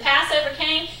Egypt. When the Passover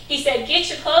came, He said, get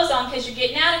your clothes on because you're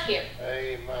getting out of here.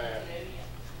 Amen.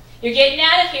 You're getting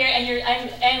out of here,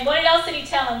 and what else did He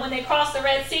tell them? When they crossed the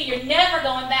Red Sea, you're never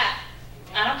going back.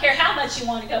 I don't care how much you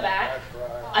want to go back.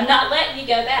 That's right. I'm not letting you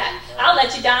go back. I'll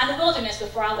let you die in the wilderness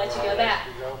before I'll let you go back.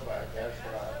 You go back. That's right.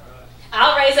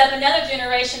 I'll raise up another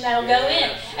generation that'll go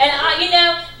in.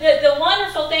 And the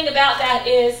wonderful thing about that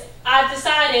is I've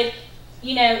decided,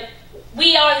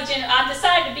 I've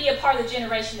decided to be a part of the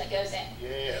generation that goes in.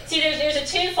 Yeah. See, there's a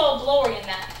twofold glory in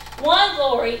that. One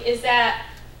glory is that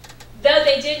though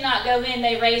they did not go in,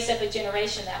 they raised up a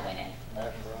generation that went in.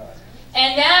 That's right.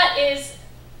 And that is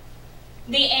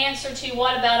the answer to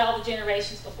what about all the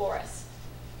generations before us?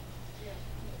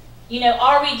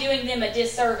 Are we doing them a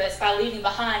disservice by leaving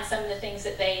behind some of the things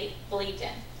that they believed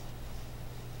in?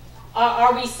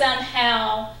 Are we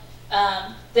somehow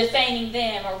defaming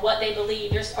them or what they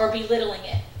believed or belittling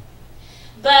it?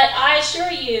 But I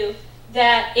assure you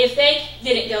that if they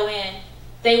didn't go in,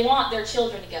 they want their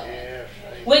children to go in. Yes.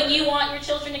 Wouldn't you want your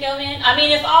children to go in? I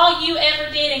mean, if all you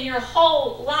ever did in your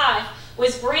whole life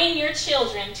was bring your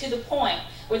children to the point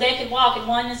where they could walk in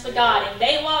oneness with God and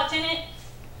they walked in it,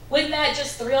 wouldn't that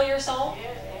just thrill your soul?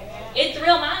 It'd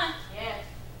thrill mine.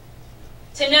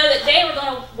 To know that they were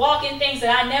going to walk in things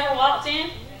that I never walked in.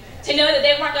 To know that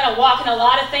they weren't going to walk in a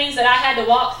lot of things that I had to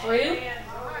walk through.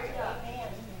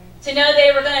 To know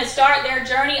they were going to start their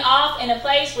journey off in a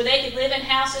place where they could live in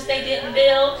houses they didn't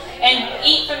build and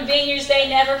eat from vineyards they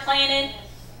never planted.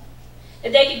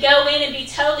 That they could go in and be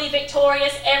totally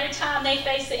victorious every time they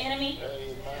face the enemy.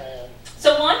 Amen. It's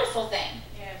a wonderful thing.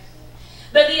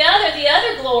 But the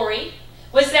other glory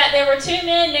was that there were 2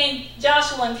 men named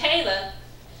Joshua and Caleb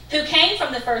who came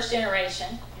from the first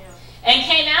generation and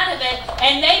came out of it,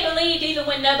 and they believed even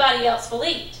when nobody else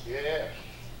believed. Yes.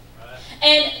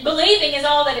 And believing is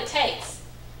all that it takes.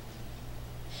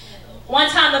 One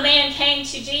time a man came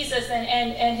to Jesus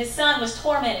and his son was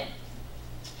tormented.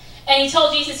 And he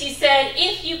told Jesus, he said,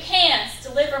 if you can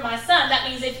deliver my son, that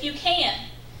means if you can,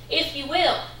 if you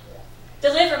will,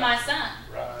 deliver my son.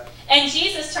 Right. And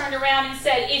Jesus turned around and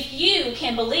said, if you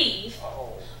can believe,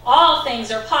 all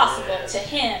things are possible to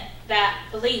him that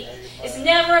believeth. It's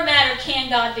never a matter of can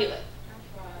God do it.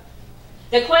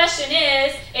 The question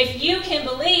is, if you can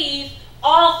believe,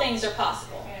 all things are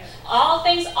possible. All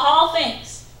things,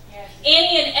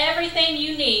 any and everything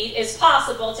you need is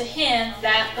possible to him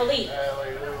that believeth.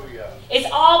 Hallelujah. It's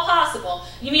all possible.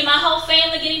 You mean my whole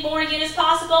family getting born again is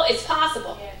possible? It's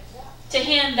possible to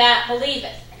him that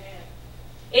believeth.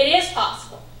 It is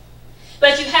possible.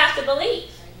 But you have to believe.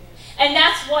 And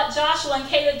that's what Joshua and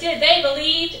Caleb did. They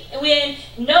believed when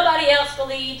nobody else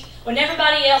believed. When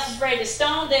everybody else was ready to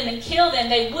stone them and kill them,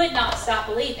 they would not stop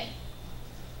believing.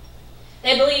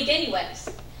 They believed anyways.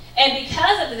 And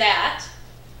because of that,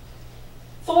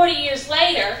 40 years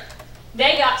later,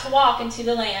 they got to walk into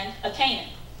the land of Canaan,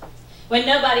 when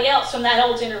nobody else from that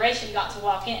old generation got to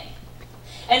walk in.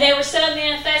 And they were so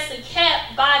manifestly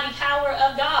kept by the power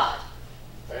of God.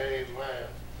 Amen.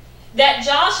 That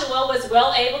Joshua was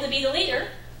well able to be the leader.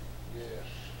 Yes.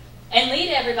 And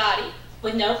lead everybody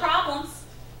with no problems.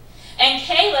 And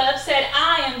Caleb said,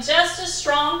 I am just as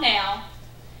strong now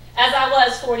as I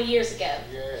was 40 years ago.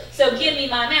 Yes. So give me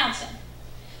my mountain.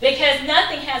 Because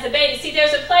nothing has abated. See,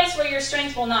 there's a place where your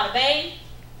strength will not abate.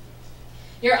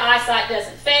 Your eyesight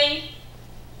doesn't fade.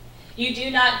 You do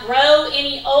not grow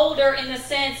any older in the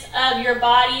sense of your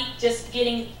body just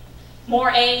getting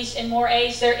more aged and more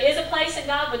aged. There is a place in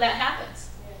God where that happens.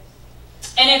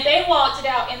 And if they walked it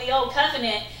out in the old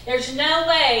covenant, there's no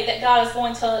way that God is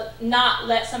going to not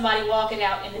let somebody walk it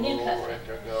out in the new covenant.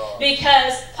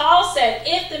 Because Paul said,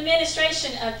 if the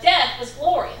ministration of death was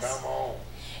glorious, Come on.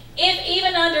 if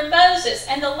even under Moses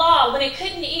and the law, when it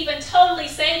couldn't even totally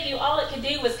save you, all it could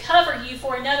do was cover you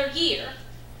for another year,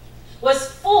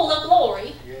 was full of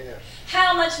glory, Yes.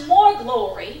 how much more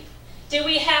glory do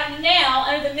we have now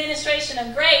under the ministration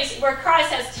of grace, where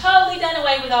Christ has totally done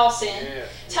away with all sin, Yes.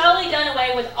 totally done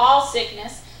away with all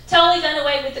sickness, totally done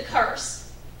away with the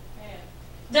curse,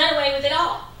 done away with it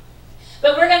all.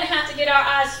 But we're going to have to get our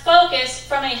eyes focused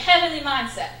from a heavenly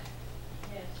mindset.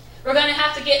 We're going to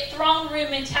have to get throne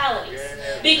room mentalities.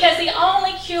 Yes. Because the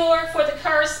only cure for the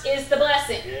curse is the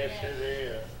blessing. Yes, it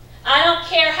is. I don't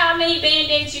care how many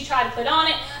band-aids you try to put on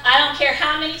it. I don't care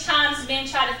how many times men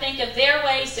try to think of their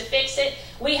ways to fix it.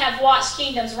 We have watched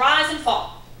kingdoms rise and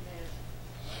fall.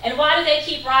 And why do they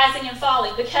keep rising and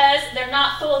falling? Because they're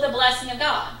not full of the blessing of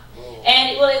God. And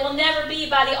it will never be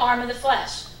by the arm of the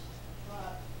flesh.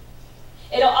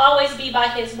 It'll always be by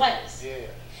his ways. Yes.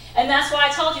 And that's why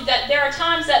I told you that there are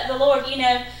times that the Lord,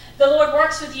 the Lord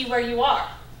works with you where you are.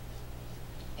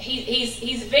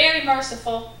 He's very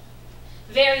merciful,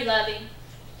 very loving.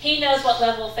 He knows what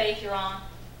level of faith you're on.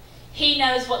 He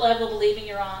knows what level of believing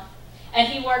you're on. And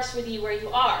he works with you where you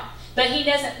are. But he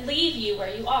doesn't leave you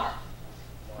where you are.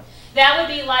 That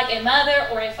would be like a mother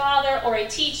or a father or a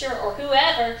teacher or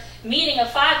whoever meeting a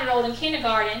 5-year-old in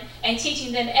kindergarten and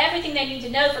teaching them everything they need to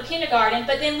know for kindergarten,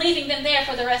 but then leaving them there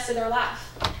for the rest of their life.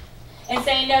 And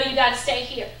saying, no, you got to stay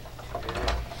here.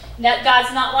 Now,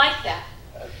 God's not like that.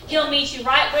 He'll meet you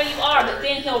right where you are, but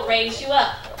then he'll raise you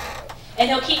up. And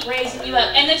he'll keep raising you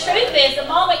up. And the truth is, the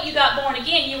moment you got born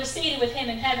again, you were seated with him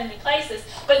in heavenly places.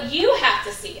 But you have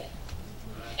to see it.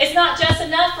 It's not just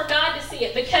enough for God to see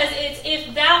it, because it's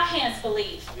if thou canst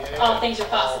believe, all things are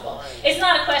possible. It's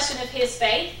not a question of his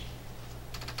faith.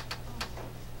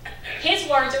 His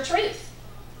words are truth.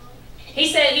 He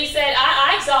said,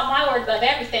 I exalt my word above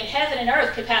everything. Heaven and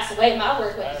earth could pass away, my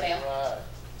word wouldn't fail. Right.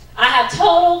 I have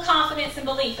total confidence and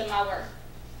belief in my word.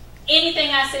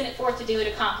 Anything I send it forth to do, it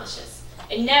accomplishes.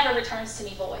 It never returns to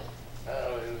me void.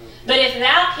 Hallelujah. But if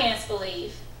thou canst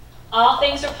believe, all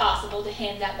things are possible to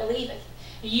him that believeth.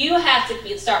 You have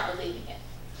to start believing it.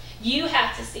 You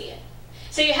have to see it.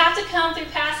 So you have to come through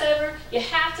Passover. You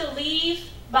have to leave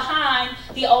behind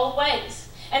the old ways.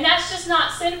 And that's just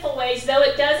not sinful ways, though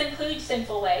it does include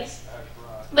sinful ways. That's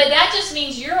right. But that just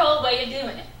means your old way of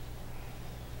doing it.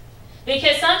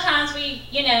 Because sometimes we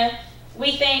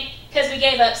think because we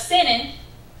gave up sinning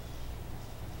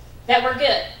that we're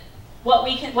good.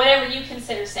 Whatever you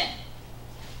consider sin.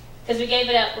 Because we gave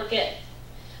it up, we're good.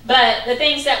 But the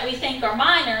things that we think are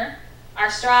minor,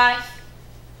 our strife,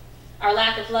 our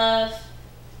lack of love,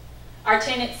 our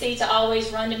tendency to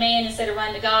always run to man instead of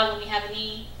run to God when we have a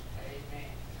need,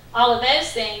 all of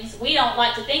those things, we don't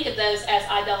like to think of those as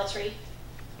idolatry,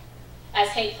 as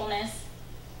hatefulness.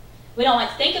 We don't like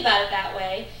to think about it that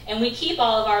way, and we keep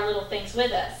all of our little things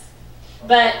with us.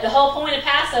 But the whole point of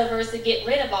Passover is to get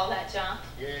rid of all that junk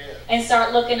and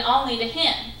start looking only to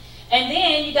him. And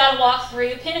then you got to walk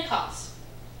through Pentecost.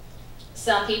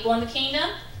 Some people in the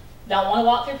kingdom don't want to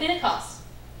walk through Pentecost.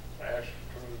 That's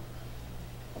true.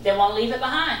 They want to leave it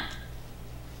behind.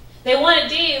 They want to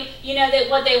do, that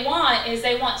what they want is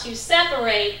they want to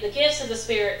separate the gifts of the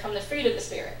Spirit from the fruit of the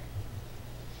Spirit.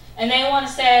 And they want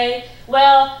to say,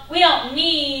 well, we don't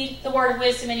need the word of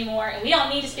wisdom anymore, and we don't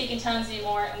need to speak in tongues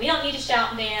anymore, and we don't need to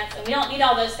shout and dance, and we don't need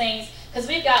all those things, because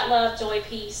we've got love, joy,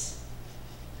 peace,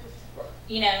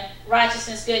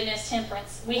 righteousness, goodness,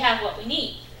 temperance. We have what we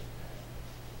need.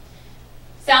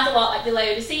 Sounds a lot like the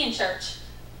Laodicean church.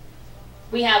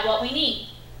 We have what we need.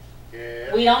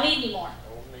 Yeah. We don't need any more.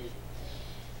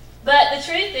 But the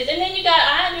truth is, and then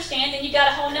I understand, then you got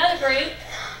a whole other group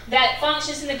that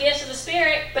functions in the gifts of the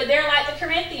Spirit, but they're like the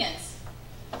Corinthians.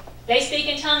 They speak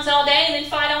in tongues all day and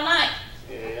then fight all night.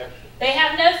 Yeah. They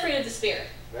have no fruit of the Spirit.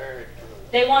 Very true.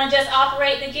 They want to just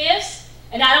operate the gifts,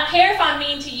 and I don't care if I'm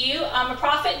mean to you. I'm a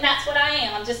prophet, and that's what I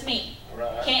am. I'm just mean.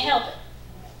 Right. Can't help it.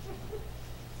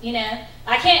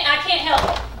 I can't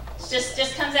help it. It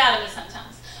just comes out of me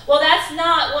sometimes. Well, that's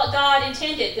not what God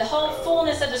intended. The whole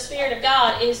fullness of the Spirit of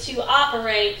God is to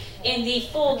operate in the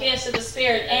full gifts of the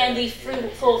Spirit and the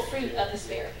full fruit of the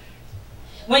Spirit.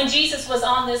 When Jesus was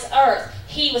on this earth,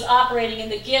 he was operating in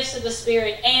the gifts of the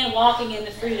Spirit and walking in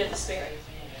the fruit of the Spirit.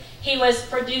 He was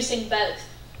producing both.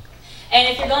 And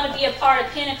if you're going to be a part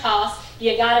of Pentecost,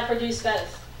 you got to produce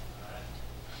both.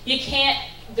 You can't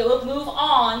move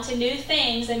on to new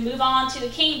things and move on to the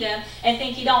kingdom and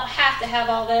think you don't have to have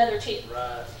all the other two.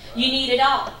 Right. You need it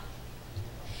all.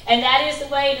 And that is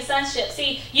the way to sonship.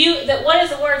 See, what does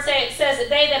the word say? It says that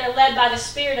they that are led by the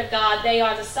Spirit of God, they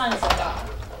are the sons of God.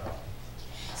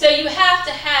 So you have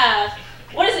to have,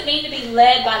 what does it mean to be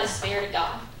led by the Spirit of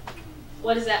God?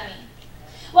 What does that mean?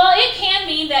 Well, it can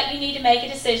mean that you need to make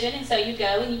a decision, and so you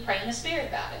go and you pray in the Spirit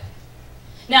about it.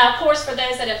 Now, of course, for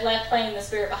those that have left praying the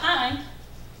Spirit behind,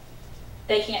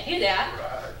 they can't do that.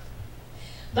 Right.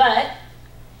 But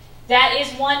that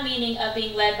is one meaning of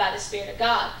being led by the Spirit of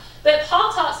God. But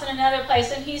Paul talks in another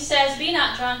place, and he says, be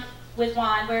not drunk with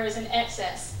wine, where is an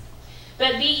excess,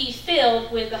 but be ye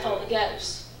filled with the Holy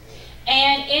Ghost.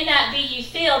 And in that be ye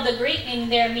filled, the Greek meaning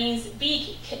there means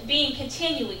being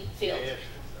continually filled.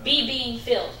 Being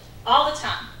filled. All the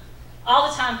time. All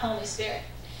the time, Holy Spirit.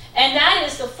 And that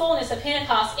is the fullness of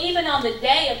Pentecost. Even on the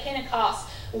day of Pentecost,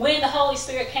 when the Holy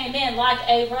Spirit came in like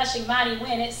a rushing mighty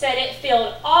wind, it said it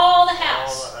filled all the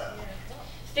house.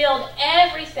 Filled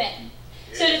everything.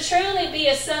 So to truly be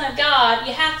a son of God,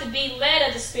 you have to be led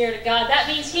of the Spirit of God. That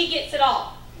means he gets it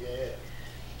all. Yeah.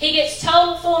 He gets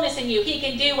total fullness in you. He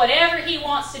can do whatever he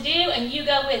wants to do, and you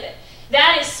go with it.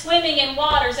 That is swimming in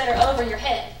waters that are over your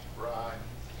head. Right.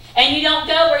 And you don't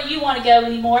go where you want to go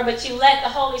anymore, but you let the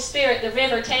Holy Spirit, the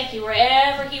river, take you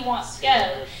wherever he wants to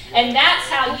go. And that's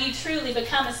how you truly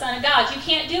become a son of God. You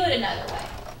can't do it another way.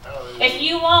 If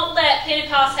you won't let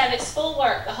Pentecost have its full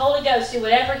work, the Holy Ghost do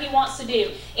whatever he wants to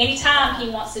do, anytime he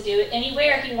wants to do it,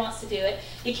 anywhere he wants to do it,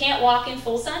 you can't walk in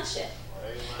full sonship.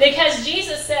 Because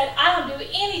Jesus said, I don't do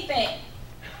anything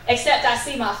except I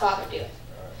see my Father do it.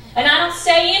 And I don't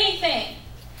say anything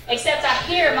except I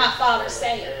hear my Father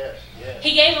say it.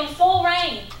 He gave him full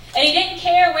reign. And he didn't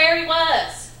care where he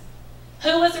was,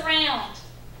 who was around,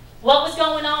 what was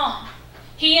going on.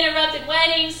 He interrupted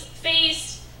weddings,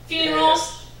 feasts,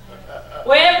 funerals.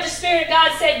 Wherever the Spirit of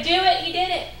God said do it, he did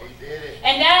it.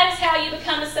 And that is how you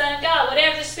become a son of God.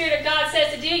 Whatever the Spirit of God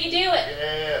says to do, you do it.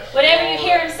 Yes. Whatever you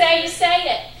hear him say, you say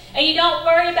it. And you don't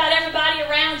worry about everybody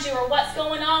around you or what's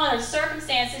going on or the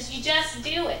circumstances. You just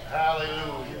do it.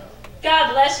 Hallelujah.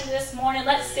 God bless you this morning.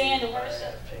 Let's stand to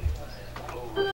worship.